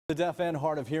The deaf and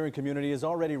hard of hearing community is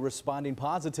already responding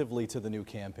positively to the new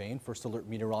campaign. First Alert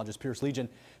meteorologist Pierce Legeion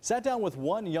sat down with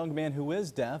one young man who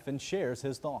is deaf and shares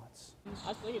his thoughts.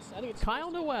 Kyle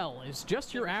Noel is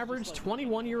just your average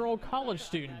 21-year-old college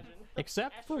student,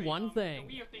 except for one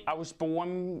thing. I was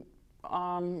born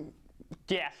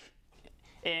deaf,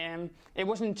 and it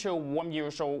wasn't until 1 year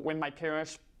old when my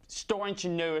parents started to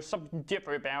know something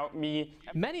different about me.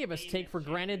 Many of us take for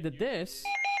granted that this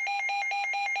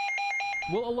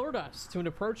will alert us to an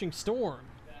approaching storm.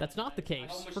 That's not the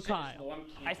case for Kyle.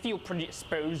 I feel pretty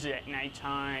exposed at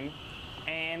nighttime,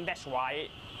 and that's why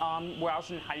when I was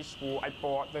in high school, I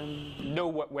bought the know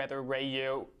what weather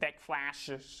radio that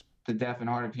flashes. The deaf and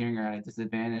hard of hearing are at a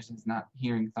disadvantage. It's not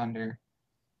hearing thunder,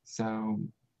 so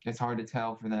it's hard to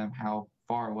tell for them how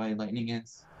far away lightning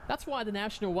is. That's why the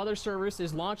National Weather Service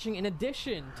is launching an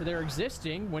addition to their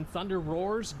existing When Thunder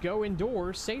Roars, Go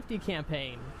Indoors safety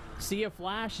campaign. See a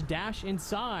Flash Dash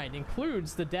Inside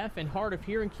includes the deaf and hard of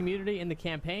hearing community in the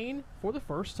campaign for the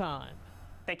first time.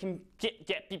 They can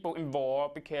get people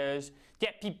involved because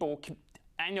deaf people,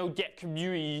 I know deaf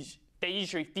communities, they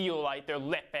usually feel like they're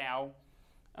left out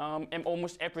in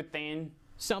almost everything.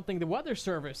 Something the Weather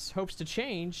Service hopes to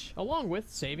change, along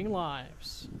with saving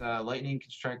lives. The lightning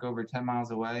can strike over 10 miles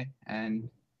away,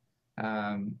 and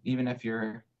even if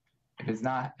you're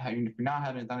not having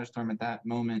a thunderstorm at that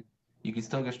moment, you can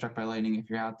still get struck by lightning if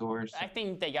you're outdoors. I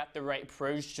think they got the right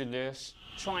approach to this,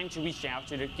 trying to reach out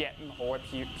to the deaf and hard of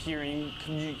hearing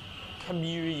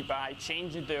community by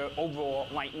changing the overall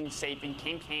lightning saving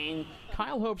campaign.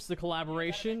 Kyle hopes the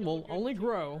collaboration will only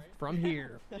grow from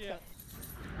here.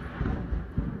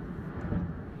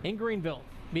 In Greenville,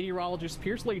 meteorologist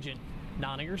Pierce Legeion,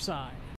 9 on your side.